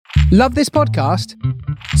Love this podcast?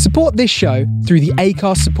 Support this show through the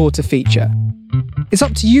Acast supporter feature. It's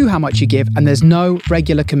up to you how much you give, and there's no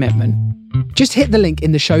regular commitment. Just hit the link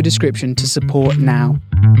in the show description to support now.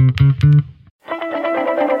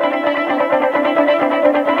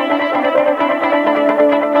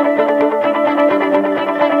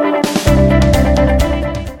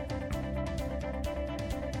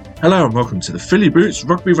 Hello and welcome to the Philly Boots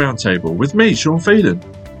Rugby Roundtable with me, Sean Phelan.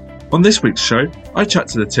 On this week's show, I chat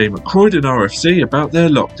to the team at Croydon RFC about their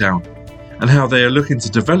lockdown and how they are looking to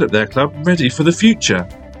develop their club ready for the future.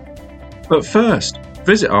 But first,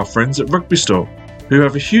 visit our friends at Rugby Store, who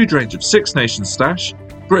have a huge range of Six Nations stash,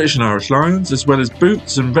 British and Irish Lions, as well as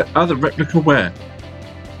boots and other replica wear.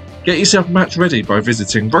 Get yourself match ready by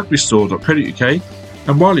visiting rugbystore.co.uk,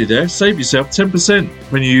 and while you're there, save yourself 10%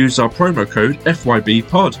 when you use our promo code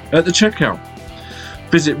FYBPOD at the checkout.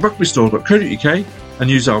 Visit rugbystore.co.uk and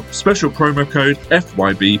use our special promo code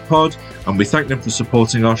FYBPOD, and we thank them for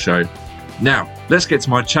supporting our show. Now, let's get to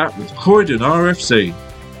my chat with Croydon RFC.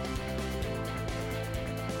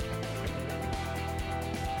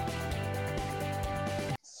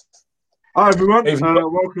 Hi everyone,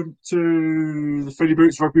 welcome to the Philly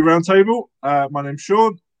Boots Rugby Roundtable. My name's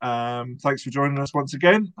Sean. Thanks for joining us once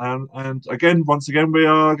again. And once again, we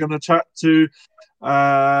are going to chat to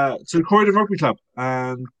Croydon Rugby Club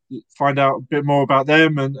and find out a bit more about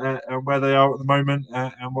them and where they are at the moment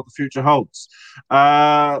and what the future holds.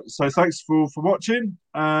 So thanks for watching.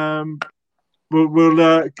 We'll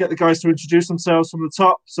get the guys to introduce themselves from the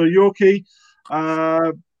top. So Yorkie,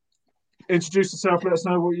 introduce yourself. Let us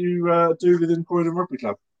know what you do within Croydon Rugby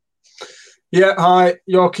Club. Yeah, hi,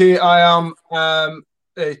 Yorkie. I am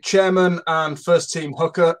a chairman and first team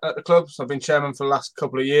hooker at the club. So I've been chairman for the last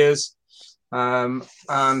couple of years. And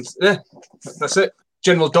yeah, that's it.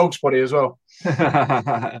 General dog's body as well.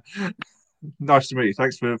 Nice to meet you.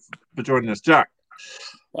 Thanks for joining us. Jack.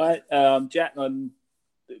 Right, Jack, I'm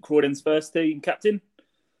Croydon's first team captain.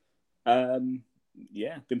 Been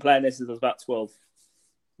playing this since I was about 12.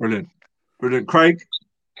 Brilliant. Craig?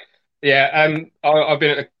 Yeah, I've been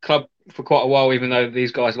at the club for quite a while, even though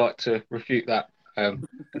these guys like to refute that and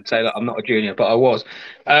say that I'm not a junior, but I was.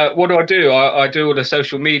 What do? I do all the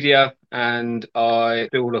social media and I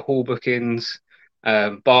do all the hall bookings,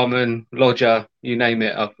 barman, lodger, you name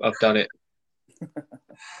it, I've done it.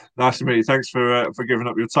 Nice to meet you. Thanks for giving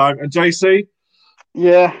up your time. And JC?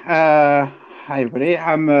 Yeah, hi everybody.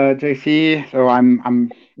 I'm JC. So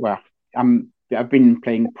I've been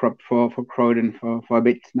playing prop for Croydon for a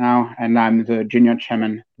bit now, and I'm the junior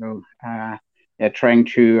chairman. So trying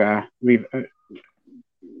to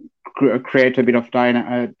create a bit of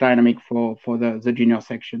dynamic for the junior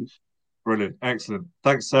sections. Brilliant, excellent.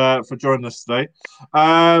 Thanks for joining us today.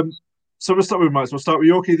 So we'll start with Mike. We'll start with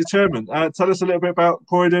Yorkie, the chairman. Tell us a little bit about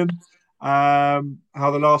Croydon, how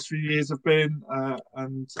the last few years have been,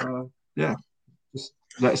 just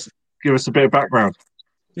give us a bit of background.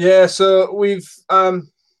 Yeah, so we've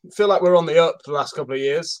feel like we're on the up the last couple of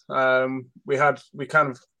years.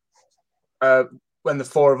 When the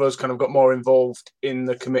four of us kind of got more involved in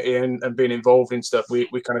the committee and being involved in stuff, we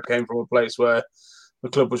kind of came from a place where the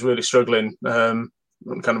club was really struggling, kind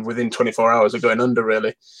of within 24 hours of going under,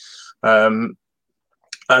 really. And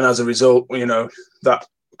as a result, that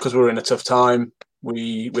because we were in a tough time,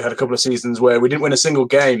 we had a couple of seasons where we didn't win a single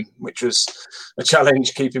game, which was a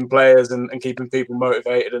challenge, keeping players and keeping people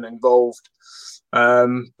motivated and involved.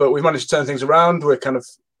 But we managed to turn things around. We're kind of,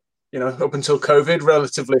 up until COVID,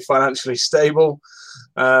 relatively financially stable.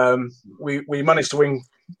 We managed to win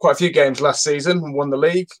quite a few games last season and won the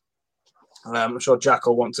league. I'm sure Jack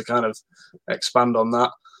will want to kind of expand on that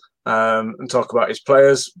and talk about his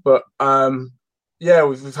players. But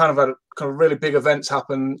we've kind of had kind of really big events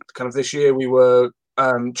happen. Kind of this year, we were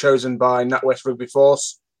chosen by NatWest Rugby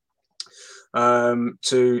Force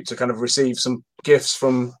to kind of receive some gifts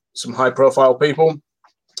from some high-profile people.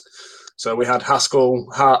 So we had Haskell,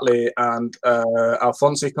 Hartley, and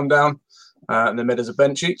Alfonsi come down, and they made us a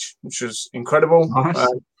bench each, which was incredible. Nice.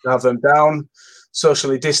 To have them down,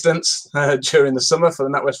 socially distanced during the summer for the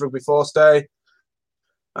NatWest Rugby Force Day,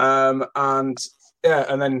 and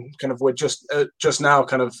then kind of we're just now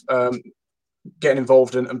kind of getting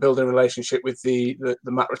involved and building a relationship with the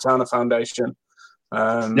Matt Ratana Foundation.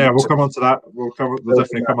 We'll come on to that. We'll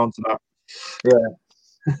definitely come on to that. Yeah.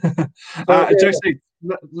 Jesse,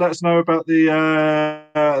 let us know about the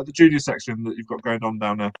junior section that you've got going on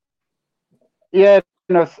down there. Yeah,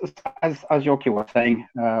 as Yorkie was saying,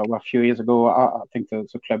 a few years ago, I think the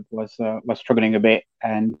club was struggling a bit,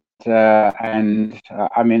 and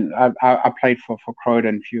I mean, I played for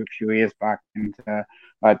Croydon a few years back, and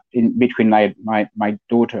in between my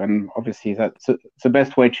daughter, and obviously that's the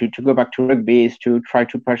best way to go back to rugby is to try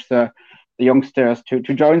to push the youngsters to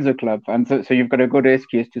join the club, and so you've got a good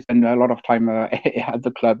excuse to spend a lot of time at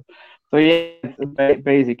the club. So yeah,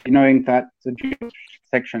 basically knowing that the junior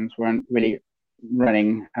sections weren't really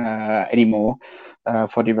running anymore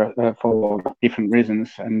for different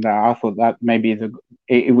reasons, and I thought that maybe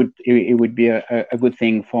it would be a good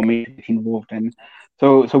thing for me to get involved in.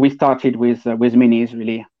 So we started with minis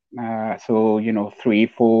really. So 3,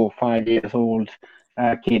 4, 5 years old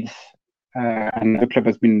kids, and the club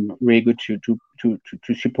has been really good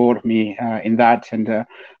to support me in that, and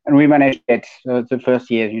we managed to get the first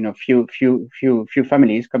year, few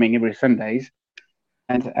families coming every Sundays,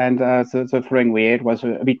 and the following year it was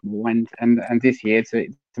a bit more, and this year it's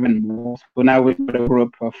even more. So now we've got a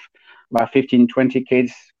group of about 15, 20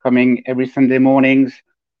 kids coming every Sunday mornings,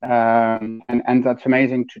 and that's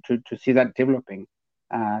amazing to see that developing.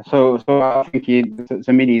 So I think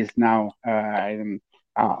the minis now, the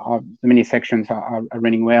mini sections are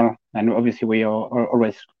running well, and obviously we are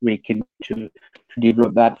always really keen to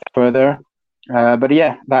develop that further. But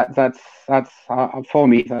yeah, that's for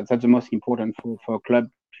me that's the most important for a club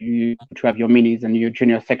to have your minis and your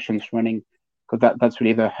junior sections running, because that's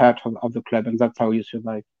really the heart of the club, and that's how you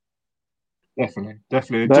survive. Definitely.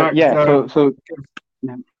 But Jack, yeah,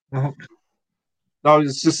 yeah. I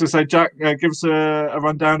was just to say, Jack, give us a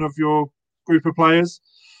rundown of your group of players.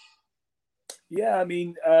 Yeah, I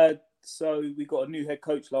mean, so we got a new head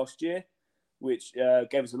coach last year, which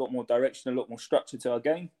gave us a lot more direction, a lot more structure to our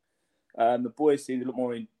game. The boys seemed a lot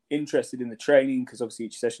more interested in the training because obviously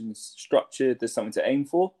each session is structured. There's something to aim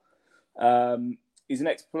for. He's an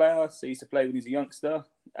ex-player, so he used to play when he was a youngster,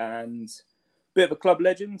 and a bit of a club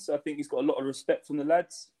legend. So I think he's got a lot of respect from the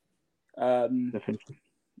lads. Definitely.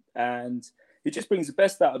 And it just brings the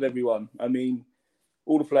best out of everyone. I mean,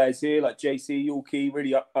 all the players here, like JC, Yorkie,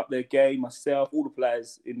 really up their game, myself, all the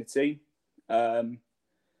players in the team. And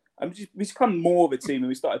we become more of a team, and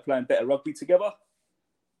we started playing better rugby together.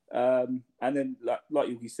 And then, like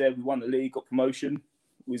Yorkie said, we won the league, got promotion.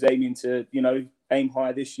 We was aiming to, aim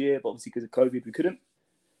higher this year, but obviously because of COVID, we couldn't.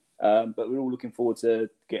 But we're all looking forward to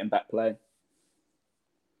getting back playing.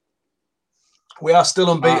 We are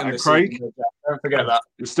still unbeaten this Craig, season. Don't forget that.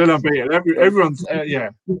 You're still unbeaten. Everyone's, yeah.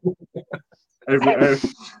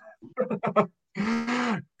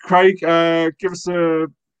 Craig, give us a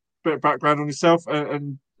bit of background on yourself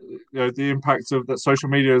and the impact that social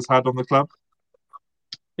media has had on the club.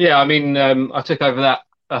 Yeah, I mean, I took over that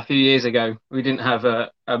a few years ago. We didn't have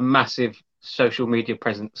a massive social media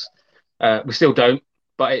presence. We still don't,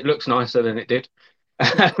 but it looks nicer than it did.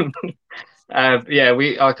 I think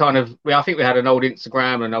we had an old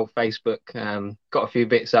Instagram and an old Facebook. Got a few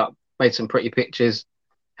bits up, made some pretty pictures,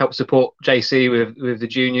 helped support JC with the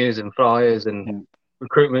juniors and flyers and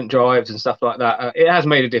recruitment drives and stuff like that. It has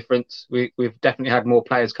made a difference. We've definitely had more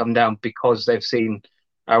players come down because they've seen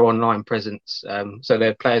our online presence. So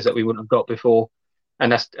they're players that we wouldn't have got before.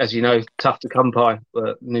 And that's, as you know, tough to come by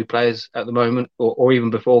new players at the moment or even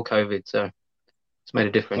before COVID. So it's made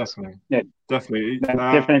a difference. Definitely.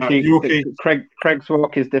 Craig's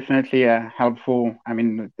work is definitely helpful. I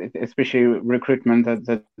mean, especially recruitment,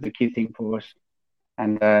 that's the key thing for us.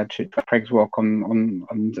 And to Craig's work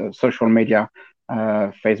on social media,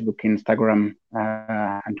 Facebook, Instagram,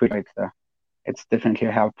 and Twitter, it's definitely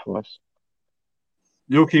a help for us.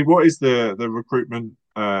 Yorkie, what is the recruitment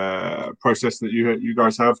process that you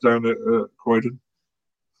guys have down at Croydon?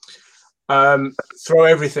 Throw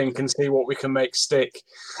everything and see what we can make stick.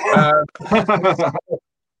 So,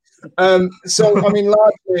 I mean,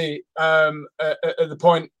 largely at the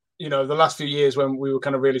point, the last few years when we were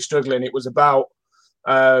kind of really struggling, it was about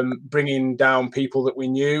bringing down people that we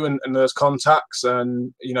knew and those contacts.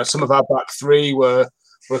 And, some of our back three were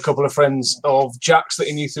a couple of friends of Jack's that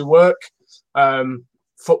he knew through work.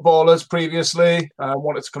 Footballers previously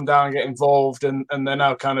wanted to come down and get involved, and they're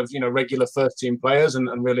now kind of regular first team players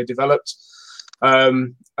and really developed.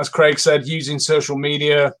 As Craig said, using social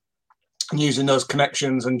media, using those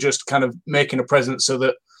connections, and just kind of making a presence so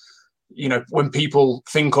that when people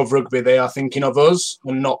think of rugby, they are thinking of us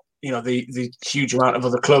and not the huge amount of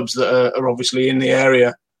other clubs that are obviously in the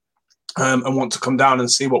area and want to come down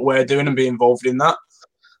and see what we're doing and be involved in that.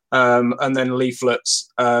 And then leaflets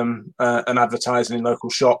and advertising in local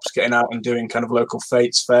shops, getting out and doing kind of local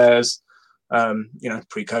fetes, fairs,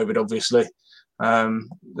 pre-COVID, obviously. And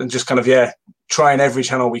just kind of, trying every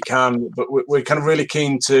channel we can. But we're kind of really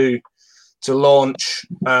keen to launch,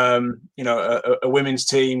 a women's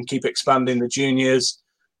team, keep expanding the juniors.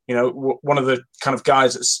 one of the kind of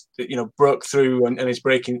guys that's broke through and is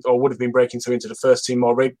breaking, or would have been breaking through into the first team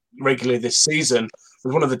more regularly this season,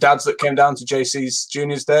 was one of the dads that came down to JC's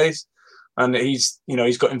juniors days, and he's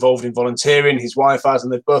got involved in volunteering. His wife has,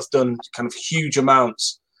 and they've both done kind of huge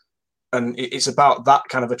amounts. And it's about that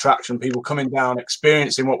kind of attraction, people coming down,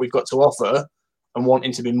 experiencing what we've got to offer, and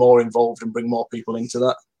wanting to be more involved and bring more people into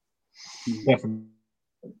that. Definitely.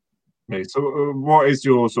 So, what is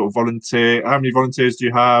your sort of volunteer? How many volunteers do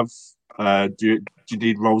you have? Do you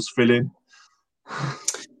need roles filling?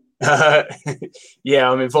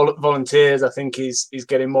 Yeah, I mean, volunteers, I think is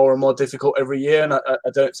getting more and more difficult every year, and I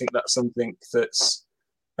don't think that's something that's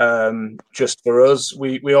just for us.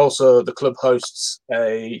 We also, the club hosts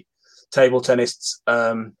a table tennis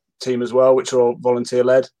team as well, which are all volunteer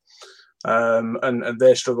led, and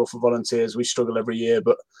they struggle for volunteers. We struggle every year,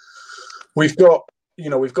 but we've got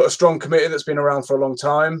a strong committee that's been around for a long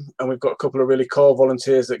time, and we've got a couple of really core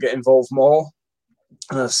volunteers that get involved more.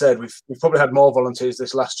 And as I said, we've probably had more volunteers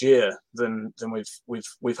this last year than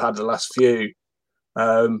we've had the last few.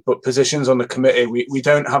 But positions on the committee, we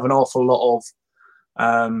don't have an awful lot of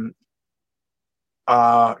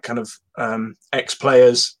our kind of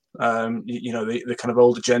ex-players. The kind of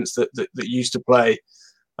older gents that used to play.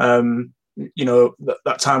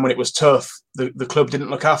 That time when it was tough, the club didn't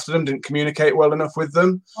look after them, didn't communicate well enough with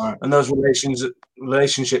them. Right. And those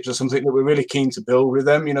relationships are something that we're really keen to build with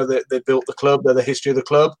them. They built the club, they're the history of the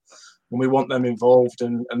club, and we want them involved.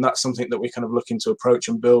 And that's something that we're kind of looking to approach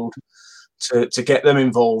and build to get them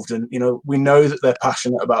involved. And, we know that they're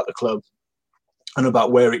passionate about the club and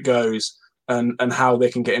about where it goes, and how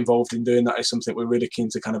they can get involved in doing that is something we're really keen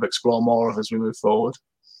to kind of explore more of as we move forward.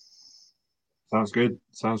 Sounds good.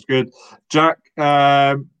 Jack,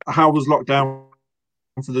 how was lockdown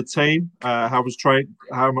for the team? How much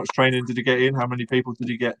training did you get in? How many people did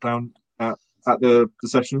you get down at the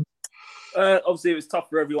session? Obviously, it was tough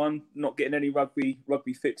for everyone, not getting any rugby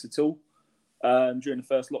fix at all during the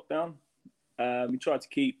first lockdown. We tried to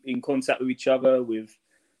keep in contact with each other.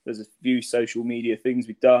 There's a few social media things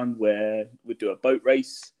we've done where we'd do a boat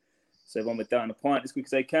race. So everyone would down a pint as quick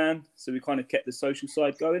as they can. So we kind of kept the social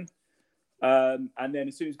side going. And then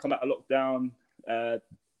as soon as we come out of lockdown,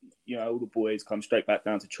 all the boys come straight back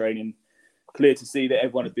down to training. Clear to see that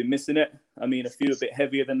everyone had been missing it. I mean, a few a bit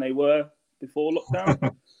heavier than they were before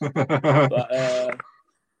lockdown. But,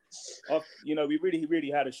 we really, really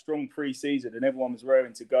had a strong pre-season and everyone was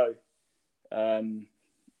raring to go. And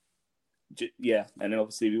then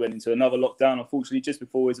obviously we went into another lockdown, unfortunately, just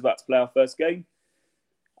before we was about to play our first game.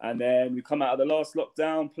 And then we come out of the last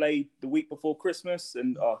lockdown, played the week before Christmas,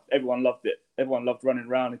 and everyone loved it. Everyone loved running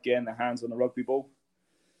around again, their hands on the rugby ball.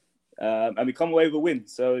 And we come away with a win.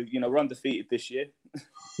 So, we're undefeated this year.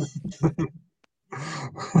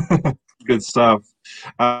 Good stuff.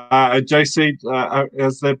 JC,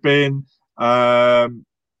 has there been, how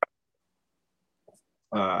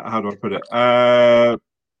do I put it?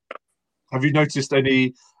 Have you noticed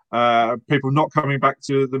any people not coming back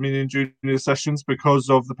to the mini and junior sessions because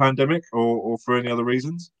of the pandemic or for any other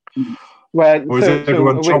reasons? Well, or is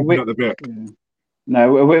everyone chomping at the bit?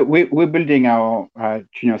 No, we're building our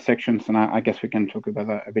junior sections, and I guess we can talk about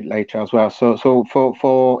that a bit later as well. So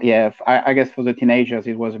I guess for the teenagers,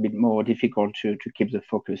 it was a bit more difficult to keep the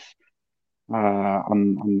focus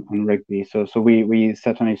on rugby. So we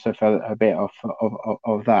certainly suffer a bit of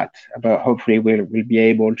that, but hopefully we'll be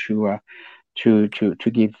able to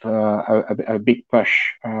give a big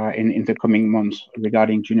push in the coming months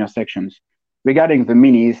regarding junior sections. Regarding the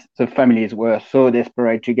minis, the families were so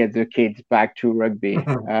desperate to get the kids back to rugby.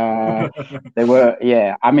 They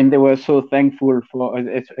were so thankful for.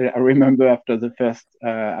 I remember after the first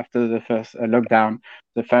lockdown,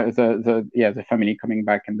 the family coming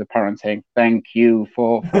back and the parents saying thank you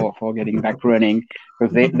for getting back running,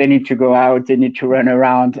 because they need to go out, they need to run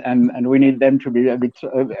around, and we need them to be a bit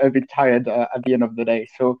tired at the end of the day.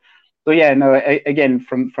 Again,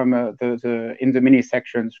 from the in the mini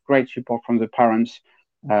sections, great support from the parents,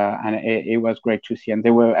 and it was great to see. And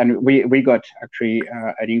we got actually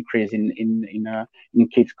an increase in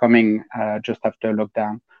kids coming just after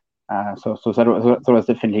lockdown. So that was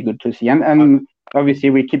definitely good to see. And obviously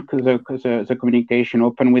we keep the communication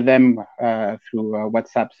open with them through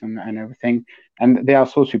WhatsApps and everything. And they are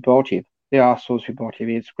so supportive.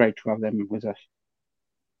 It's great to have them with us.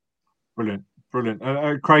 Brilliant.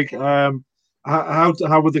 Craig, how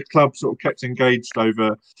were the club sort of kept engaged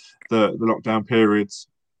over the lockdown periods?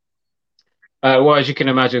 Well, as you can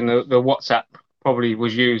imagine, the WhatsApp probably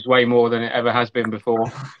was used way more than it ever has been before.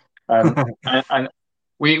 And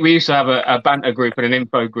We used to have a banter group and an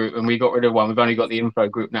info group, and we got rid of one. We've only got the info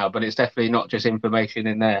group now, but it's definitely not just information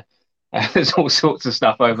in there. There's all sorts of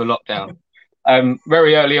stuff over lockdown.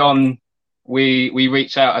 Very early on, we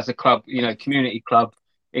reached out as a club, community club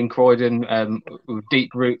in Croydon, with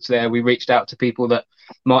deep roots there. We reached out to people that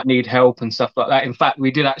might need help and stuff like that. In fact,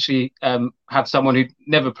 we did actually have someone who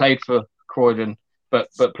never played for Croydon,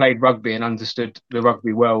 but played rugby and understood the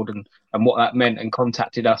rugby world and what that meant, and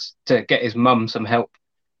contacted us to get his mum some help.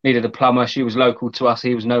 Needed a plumber. She was local to us.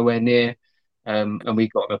 He was nowhere near. And we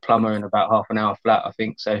got a plumber in about half an hour flat, I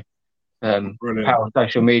think. So power of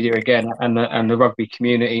social media again, and the rugby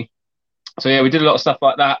community. So yeah, we did a lot of stuff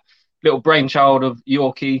like that. Little brainchild of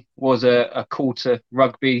Yorkie was a call to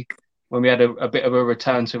rugby. When we had a bit of a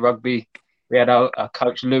return to rugby, we had our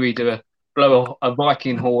coach Louis blow a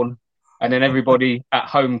Viking horn, and then everybody at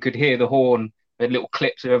home could hear the horn. The little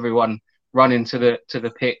clips of everyone running to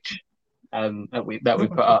the pitch. That we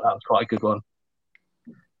put out. That was quite a good one.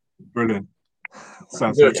 Brilliant.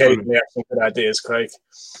 Sounds You like occasionally have some good ideas, Craig.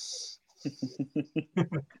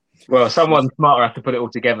 Well, someone smarter has to put it all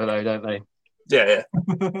together, though, don't they? Yeah.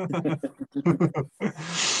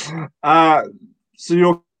 So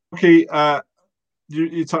you're key.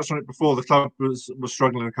 You touched on it before. The club was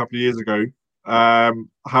struggling a couple of years ago.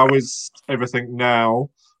 How is everything now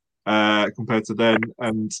compared to then?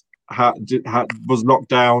 And how was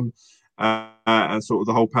lockdown and sort of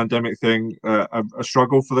the whole pandemic thing a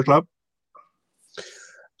struggle for the club?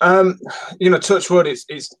 Touch wood,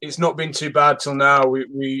 it's not been too bad till now.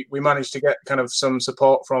 We managed to get kind of some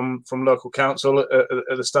support from local council at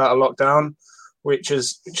the start of lockdown, which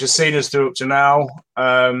has seen us through up to now.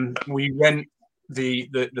 We rent the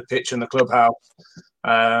pitch and the clubhouse,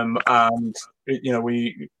 and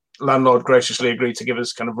we landlord graciously agreed to give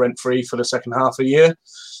us kind of rent free for the second half of the year.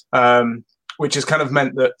 Which has kind of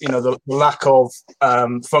meant that, the lack of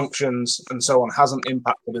functions and so on hasn't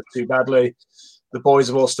impacted us too badly. The boys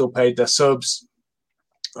have all still paid their subs.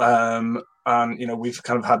 And, we've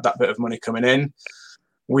kind of had that bit of money coming in.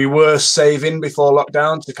 We were saving before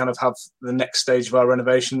lockdown to kind of have the next stage of our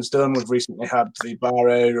renovations done. We've recently had the bar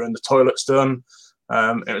area and the toilets done.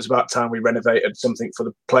 It was about time we renovated something for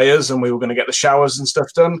the players, and we were going to get the showers and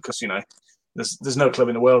stuff done because, there's no club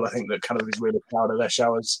in the world, I think, that kind of is really proud of their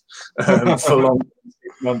showers for long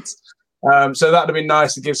months. So that would have been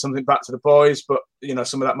nice to give something back to the boys, but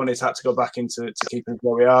some of that money's had to go back into keeping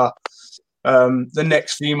where we are. The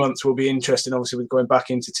next few months will be interesting, obviously, with going back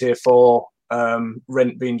into Tier 4,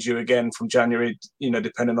 rent being due again from January.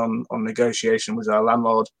 Depending on negotiation with our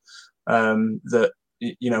landlord, that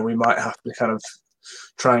we might have to kind of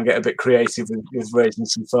try and get a bit creative with raising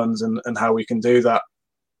some funds and how we can do that.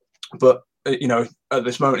 But at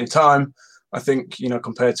this moment in time, I think,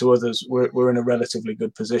 compared to others, we're in a relatively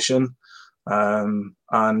good position.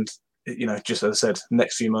 And, just as I said,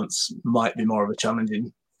 next few months might be more of a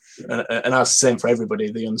challenging. And that's the same for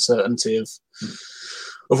everybody, the uncertainty of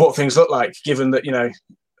what things look like, given that,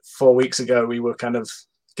 4 weeks ago we were kind of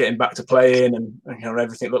getting back to playing and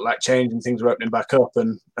everything looked like change and things were opening back up.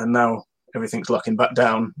 And now everything's locking back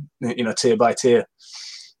down, tier by tier.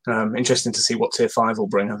 Interesting to see what Tier 5 will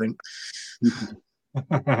bring, I think.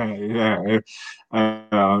 Yeah,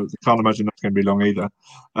 I can't imagine that's going to be long either.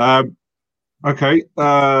 Okay,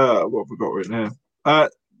 what have we got written here?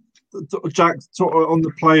 Jack, on the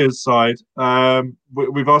players' side,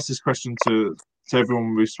 we've asked this question to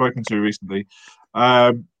everyone we've spoken to recently.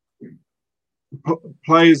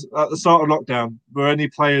 Players at the start of lockdown, were any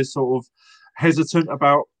players sort of hesitant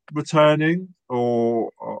about returning, or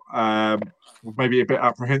maybe a bit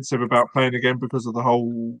apprehensive about playing again because of the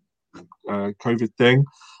whole COVID thing?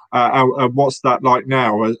 And what's that like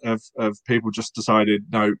now? Have people just decided,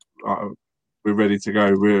 no, we're ready to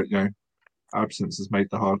go? Absence has made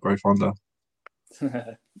the heart grow fonder.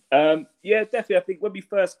 Yeah, definitely. I think when we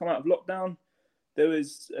first come out of lockdown, there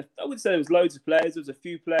was loads of players. There was a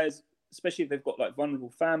few players, especially if they've got like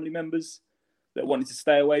vulnerable family members, that wanted to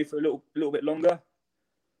stay away for a little bit longer.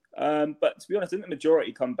 But to be honest, I think the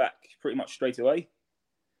majority come back pretty much straight away.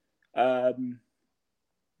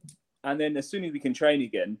 And then as soon as we can train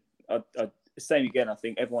again, same again, I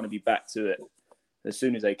think everyone will be back to it as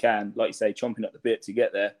soon as they can. Like you say, chomping at the bit to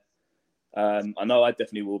get there. I know I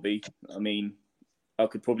definitely will be. I mean, I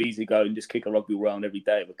could probably easily go and just kick a rugby around every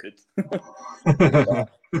day if I could.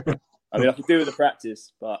 I could do with the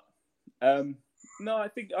practice, but no, I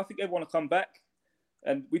think everyone will come back,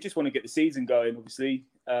 and we just want to get the season going. Obviously,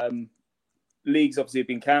 leagues obviously have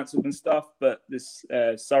been cancelled and stuff, but this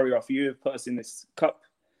Surrey RFU have put us in this cup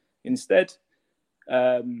instead,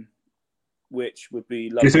 which would be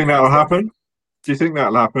lovely. Do you think that'll happen? Do you think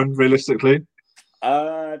that'll happen realistically?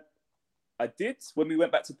 I did when we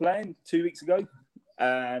went back to playing 2 weeks ago.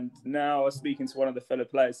 And now I was speaking to one of the fellow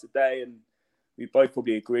players today, and we both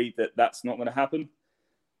probably agreed that that's not going to happen.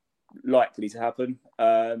 Likely to happen.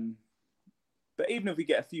 But even if we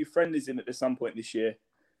get a few friendlies in at some point this year,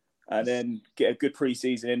 and then get a good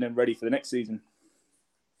pre-season in and ready for the next season.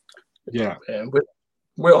 Yeah.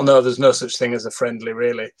 We all know there's no such thing as a friendly,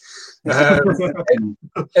 really.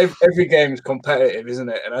 Every game is competitive, isn't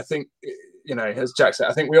it? And I think, as Jack said,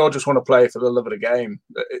 I think we all just want to play for the love of the game.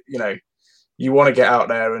 You want to get out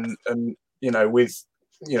there and with,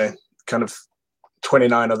 kind of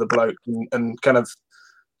 29 other blokes and kind of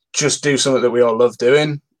just do something that we all love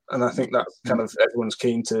doing. And I think that kind of everyone's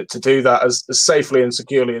keen to do that as safely and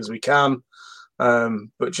securely as we can.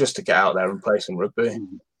 But just to get out there and play some rugby.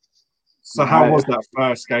 So how was that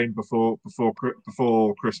first game before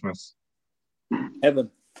Christmas?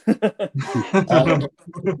 Heaven.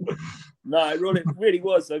 No, it really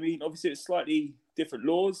was. I mean, obviously it's slightly different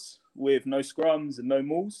laws with no scrums and no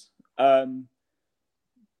mauls.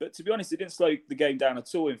 But to be honest, it didn't slow the game down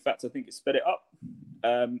at all. In fact, I think it sped it up,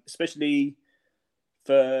 especially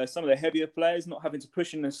for some of the heavier players not having to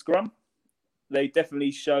push in the scrum. They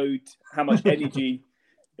definitely showed how much energy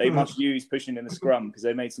they must use pushing in the scrum because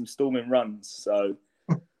they made some storming runs. So,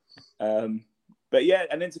 but yeah,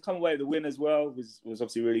 and then to come away with the win as well was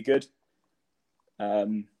obviously really good.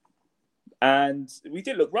 And we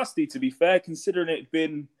did look rusty, to be fair, considering it had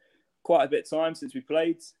been quite a bit of time since we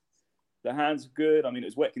played. The hands were good. I mean, it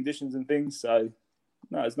was wet conditions and things. So,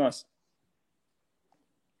 no, it was nice.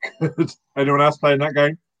 Anyone else playing that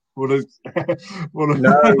game? No, it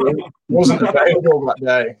wasn't available that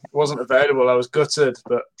day. It wasn't available. I was gutted,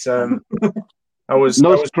 but I was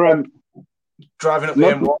driving up the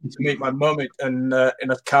M1 to meet my mum and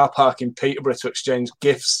in a car park in Peterborough to exchange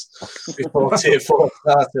gifts before Tier 4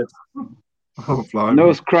 started. Oh,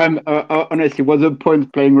 no scrum. Honestly, what's the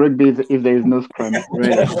point playing rugby if there is no scrum?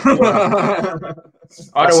 Really?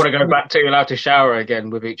 I don't want to go back to allowed to shower again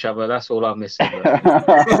with each other. That's all I'm missing.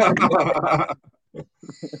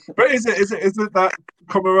 But is it that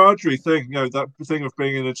camaraderie thing? That thing of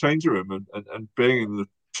being in a changing room and being in the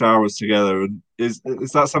showers together, and is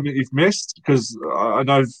that something you've missed? Because I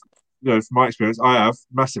know, from my experience, I have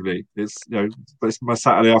massively. It's it's my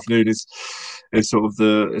Saturday afternoon is sort of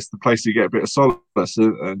the place you get a bit of solace,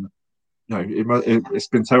 and it's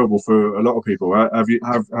been terrible for a lot of people. Have you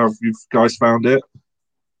guys found it?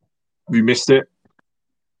 Have you missed it?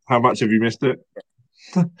 How much have you missed it?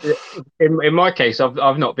 In my case,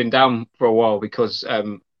 I've not been down for a while because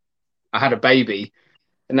I had a baby,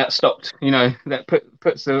 and that stopped. That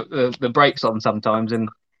puts the brakes on sometimes, and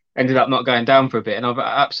ended up not going down for a bit. And I've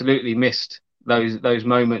absolutely missed those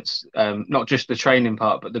moments, not just the training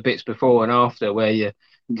part, but the bits before and after where you're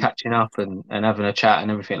catching up and having a chat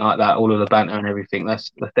and everything like that. All of the banter and everything.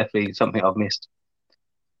 That's definitely something I've missed.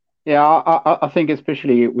 Yeah, I think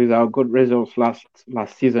especially with our good results last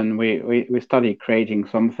season, we started creating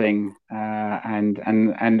something, and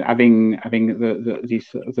having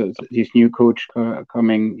this new coach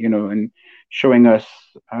coming, and showing us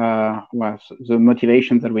the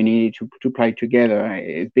motivation that we needed to play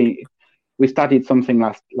together. We started something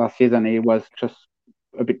last season. It was just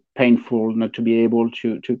a bit painful not to be able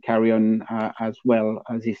to carry on as well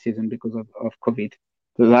as this season because of COVID.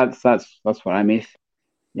 So that's what I miss.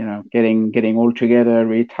 Getting all together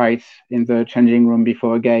really tight in the changing room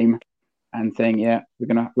before a game, and saying, "Yeah,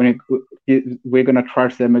 we're gonna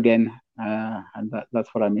trash them again," and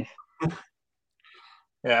that's what I miss.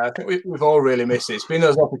 Yeah, I think we've all really missed it. It's been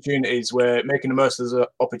those opportunities where making the most of those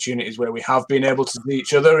opportunities where we have been able to see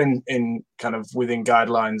each other in kind of within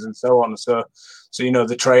guidelines and so on. So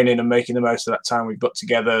the training and making the most of that time we've got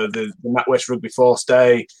together. The NatWest Rugby Force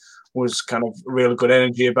Day was kind of real good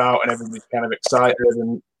energy about, and everybody's kind of excited,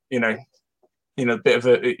 and a bit of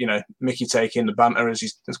a Mickey taking the banter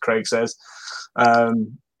as Craig says,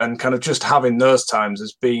 and kind of just having those times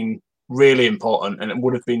has been really important, and it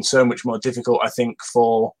would have been so much more difficult, I think,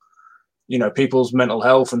 for people's mental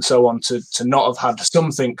health and so on to not have had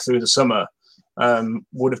something through the summer.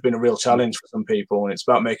 Would have been a real challenge for some people, and it's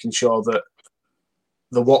about making sure that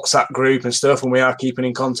the WhatsApp group and stuff, and we are keeping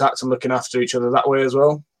in contact and looking after each other that way as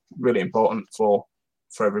well. Really important for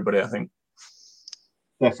everybody, I think.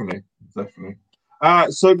 Definitely.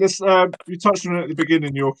 So this you touched on it at the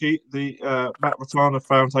beginning, Yorkie. The Matt Ratana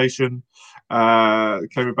Foundation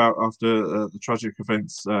came about after the tragic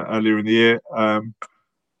events earlier in the year,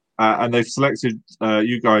 and they've selected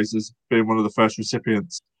you guys as being one of the first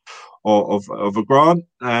recipients of a grant.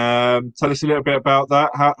 Tell us a little bit about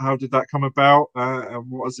that. How did that come about,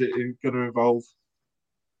 and what is it going to involve?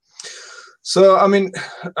 So, I mean,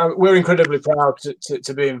 we're incredibly proud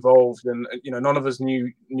to be involved, and none of us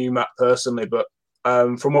knew Matt personally, but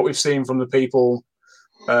from what we've seen from the people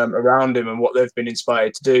around him and what they've been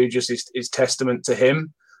inspired to do, just is testament to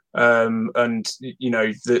him, and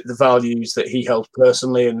the values that he held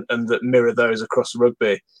personally, and that mirror those across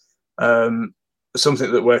rugby.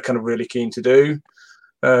 Something that we're kind of really keen to do,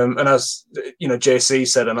 and as JC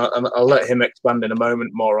said, and I'll let him expand in a moment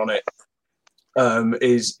more on it.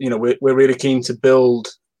 We're really keen to build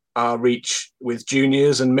our reach with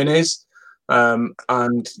juniors and minis,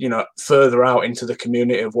 and further out into the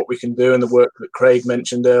community of what we can do, and the work that Craig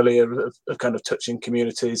mentioned earlier of kind of touching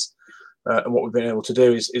communities, and what we've been able to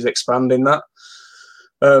do is expanding that,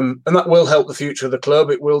 and that will help the future of the club.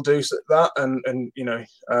 It will do that, and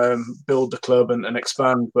build the club and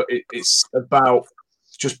expand. But it's about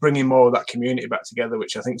just bringing more of that community back together,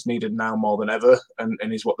 which I think is needed now more than ever, and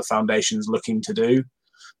is what the foundation's looking to do,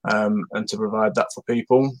 and to provide that for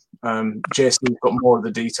people. Jason's got more of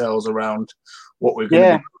the details around what we're going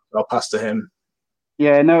to do. I'll pass to him.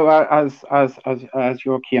 Yeah, no, as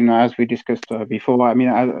Yorkie and as we discussed before, I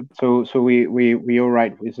mean, so we all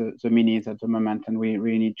right with the minis at the moment, and we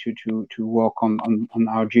really need to work on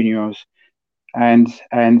our juniors. And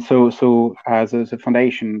so as the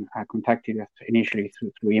foundation contacted us initially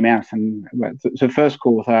through emails, and the first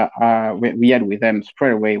call we had with them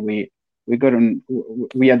straight away, we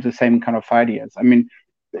had the same kind of ideas. I mean,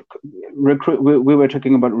 we were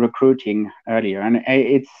talking about recruiting earlier, and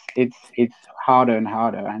it's harder and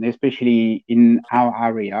harder, and especially in our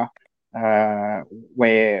area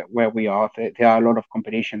where we are, there are a lot of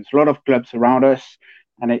competitions, a lot of clubs around us,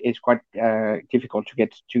 and it's quite difficult to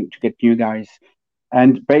get new guys.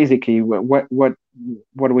 And basically, what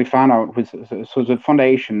we found out was, so the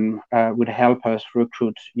foundation would help us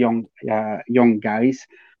recruit young guys,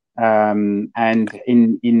 and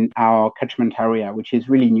in our catchment area, which is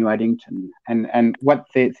really New Addington. And what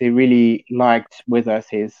they really liked with us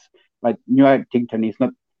is, like, New Addington is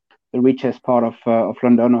not the richest part of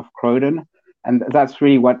London, of Croydon. And that's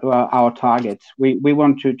really what our targets. We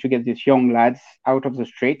want to get these young lads out of the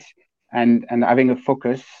street and having a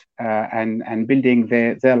focus and building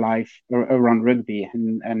their life around rugby,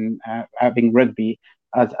 and having rugby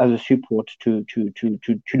as a support to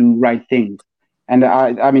do right things. And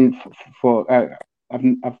I mean,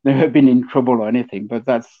 I've never been in trouble or anything, but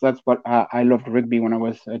that's what I loved rugby when I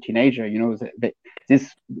was a teenager.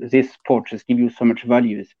 This sport just gives you so much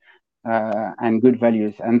values. And good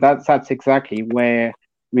values, and that's exactly where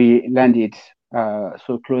we landed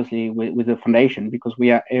so closely with the foundation, because we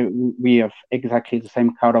have exactly the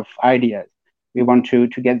same kind of ideas. We want to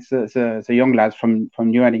get the young lads from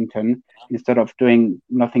New Addington, instead of doing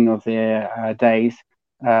nothing of their days,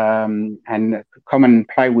 and come and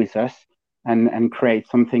play with us and create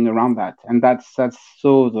something around that. And that's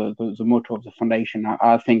so the motto of the foundation.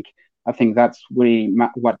 I think that's really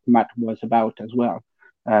what Matt was about as well.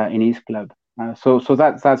 In his club, so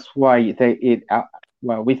that's why we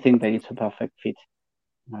think that it's a perfect fit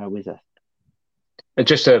with us. And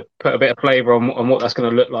just to put a bit of flavour on what that's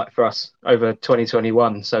going to look like for us over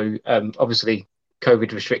 2021. So obviously,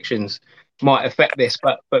 COVID restrictions might affect this,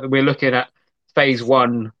 but we're looking at phase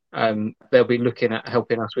one. They'll be looking at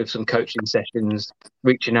helping us with some coaching sessions,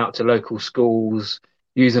 reaching out to local schools,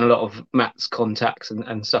 using a lot of Matt's contacts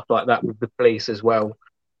and stuff like that with the police as well.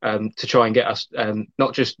 To try and get us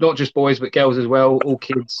not just boys but girls as well, all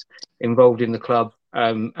kids involved in the club,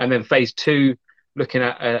 and then phase two, looking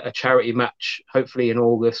at a charity match, hopefully in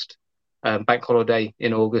August, bank holiday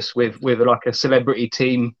in August, with like a celebrity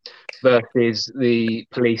team versus the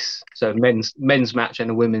police, so men's match and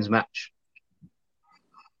a women's match.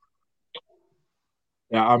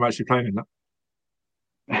 Yeah, I'm actually playing in that.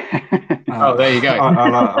 Oh, there you go.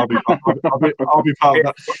 I'll be part of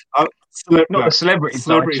that. Not the celebrity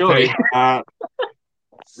side, surely.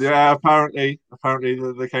 Yeah, apparently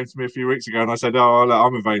they came to me a few weeks ago, and I said, "Oh,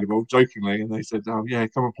 I'm available," jokingly, and they said, "Oh, yeah,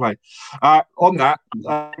 come and play." On that,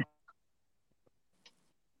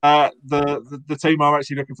 the team are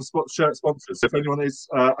actually looking for shirt sponsors. If anyone is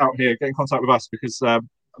out here, get in contact with us, because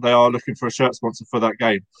they are looking for a shirt sponsor for that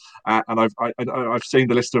game, and I've seen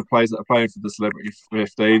the list of players that are playing for the Celebrity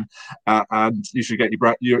 15, and you should get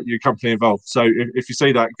your company involved. So if you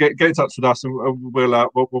see that, get in touch with us, and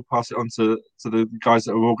we'll pass it on to the guys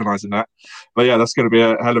that are organising that. But yeah, that's going to be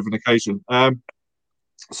a hell of an occasion.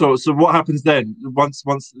 So what happens then? Once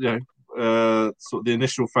sort of the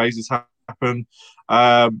initial phases happen,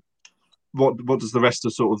 what does the rest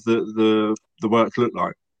of sort of the work look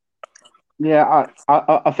like? Yeah,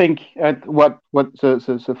 I think what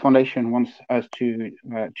the foundation wants us to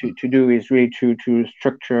do is really to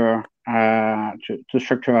structure to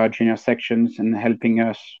structure our junior sections and helping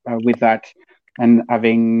us with that, and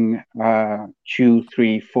having 2,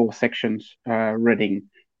 3, 4 sections running.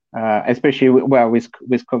 Especially with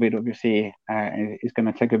COVID, obviously, it's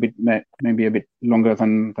going to take maybe a bit longer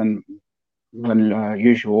than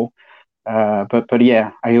usual. But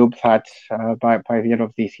yeah, I hope that by the end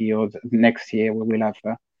of this year or next year, we will have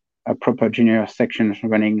a proper junior section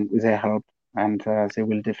running with their help, and they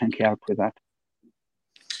will definitely help with that.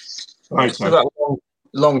 Right, so that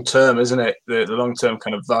long term, isn't it? The long term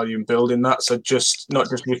kind of value in building that. So not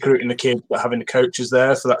just recruiting the kids, but having the coaches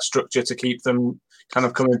there for that structure to keep them kind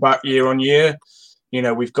of coming back year on year. You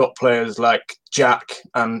know, we've got players like Jack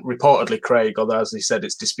and reportedly Craig, although as he said,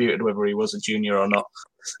 it's disputed whether he was a junior or not,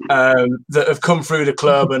 that have come through the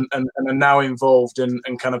club and are now involved and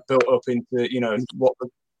kind of built up into,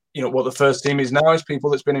 what the first team is now is people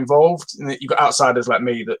that's been involved. And you've got outsiders like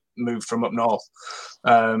me that moved from up north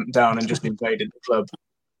down and just invaded the club.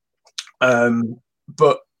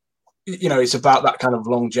 But, it's about that kind of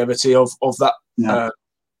longevity of that,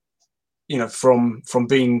 from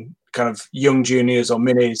being kind of young juniors or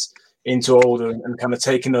minis into older and kind of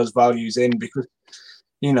taking those values in, because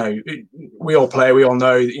we all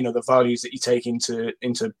know the values that you take into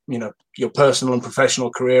your personal and professional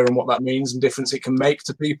career and what that means and difference it can make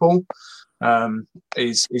to people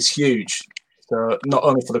is huge. So not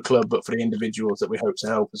only for the club but for the individuals that we hope to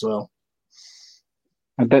help as well.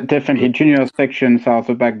 Definitely, junior sections are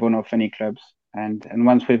the backbone of any clubs, and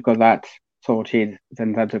once we've got that sorted,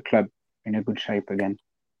 then that's a club in a good shape again.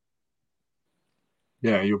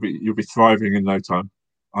 Yeah, you'll be thriving in no time.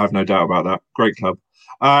 I have no doubt about that. Great club.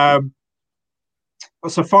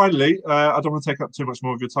 So finally, I don't want to take up too much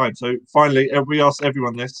more of your time. So finally, we asked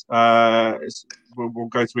everyone this. We'll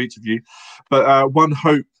go to each of you, but one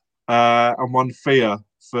hope and one fear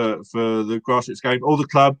for the grassroots game or the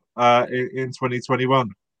club in 2021.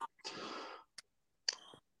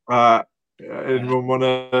 Anyone want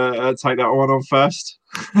to take that one on first?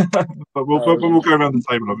 But we'll go around the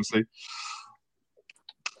table, obviously.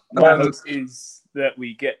 My hope is that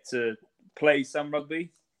we get to play some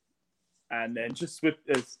rugby, and then just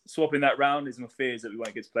swapping that round is my fear is that we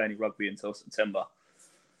won't get to play any rugby until September.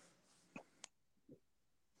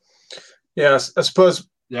 Yeah, I suppose.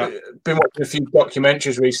 Yeah, been watching a few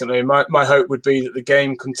documentaries recently. My hope would be that the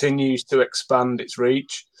game continues to expand its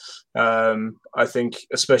reach. I think,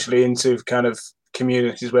 especially into kind of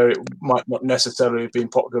communities where it might not necessarily have been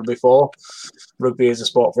popular before. Rugby is a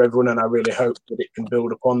sport for everyone, and I really hope that it can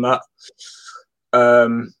build upon that.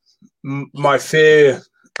 My fear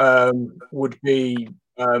would be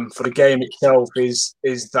for the game itself is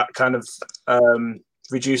that kind of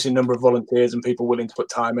reducing number of volunteers and people willing to put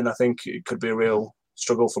time in. I think it could be a real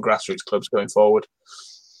struggle for grassroots clubs going forward.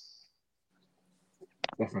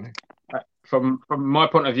 Definitely. From my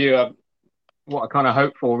point of view, what I kind of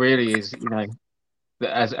hope for really is,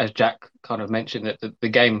 that as Jack kind of mentioned, that the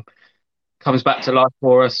game comes back to life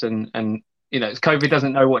for us, and COVID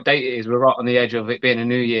doesn't know what date it is. We're right on the edge of it being a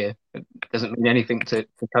new year. It doesn't mean anything to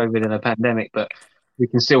COVID and a pandemic, but we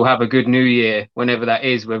can still have a good new year whenever that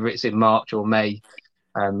is, whether it's in March or May,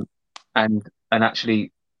 and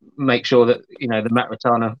actually make sure that the Matt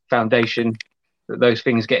Ratana Foundation, that those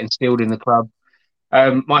things get instilled in the club.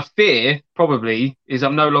 My fear probably is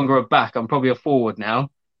I'm no longer a back. I'm probably a forward now.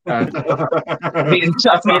 You've never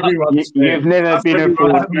been a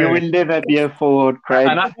forward. You will never be a forward, Craig.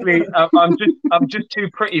 And actually, I'm just too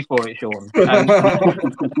pretty for it, Sean. And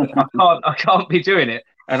I can't be doing it.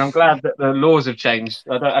 And I'm glad that the laws have changed.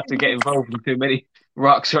 I don't have to get involved in too many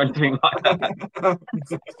rucks or anything like that.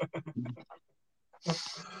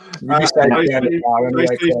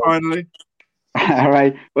 Finally. All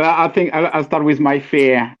right. Well, I think I'll start with my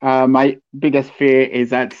fear. My biggest fear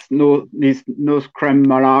is that these no scrum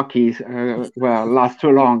malarkeys last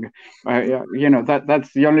too long.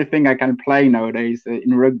 That's the only thing I can play nowadays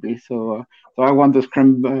in rugby. So I want the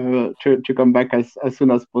scrum to come back as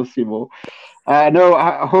soon as possible. No,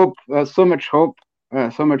 I hope so much hope with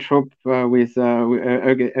this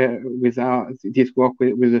work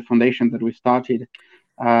with the foundation that we started.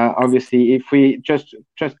 Obviously, if we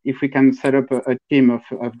can set up a team of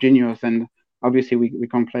juniors, and obviously we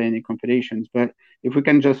can't play any competitions, but if we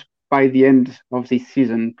can just by the end of this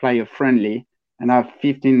season play a friendly and have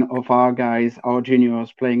 15 of our guys, our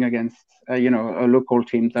juniors, playing against a local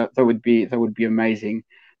team, that would be amazing.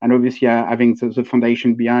 And obviously having the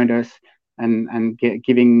foundation behind us and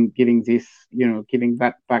giving this giving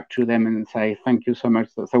that back to them and say thank you so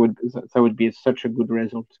much, that would be such a good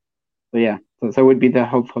result. So yeah, so that would be the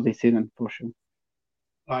hope for this season for sure.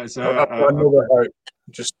 That's, I've got another hope.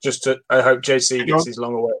 I hope JC gets his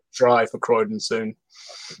long away try for Croydon soon.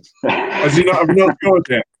 Have you not scored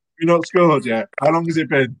yet? You've not scored yet. How long has it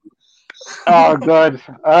been? Oh God.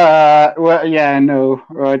 Well, yeah, no.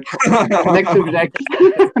 Right. Next subject.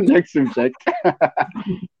 Next subject.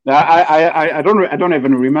 I don't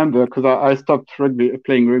even remember because I stopped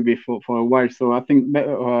playing rugby for a while. So I think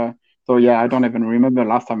so. Yeah, I don't even remember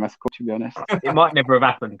last time I scored. To be honest, It might never have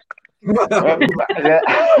happened. yeah.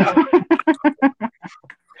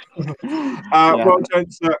 Well,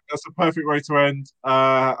 gents, that's a perfect way to end.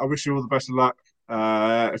 I wish you all the best of luck.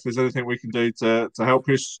 If there's anything we can do to help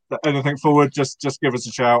push anything forward, just give us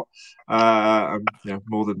a shout. I'm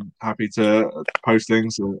more than happy to post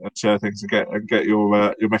things and share things and get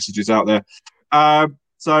your messages out there.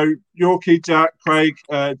 So Yorkie, Jack, Craig,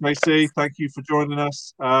 JC, thank you for joining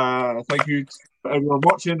us. Thank you for everyone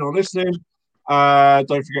watching or listening. Don't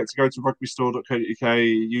forget to go to rugbystore.co.uk,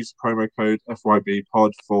 use the promo code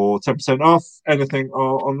FYBpod for 10% off anything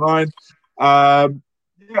online.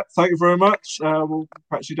 Thank you very much. We'll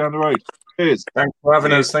catch you down the road. Cheers. Thanks for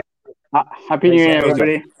having us. Happy New Year,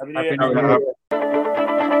 everybody. Happy New Year.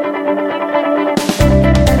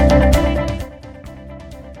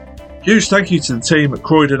 Huge thank you to the team at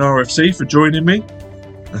Croydon RFC for joining me.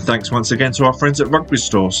 And thanks once again to our friends at Rugby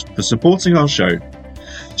Stores for supporting our show.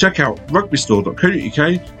 Check out rugbystore.co.uk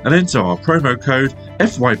and enter our promo code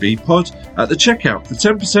FYBpod at the checkout for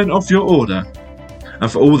 10% off your order.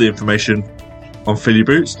 And for all the information on Philly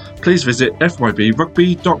Boots, please visit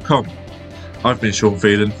fybrugby.com. I've been Sean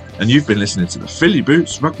Phelan, and you've been listening to the Philly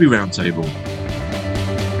Boots Rugby Roundtable.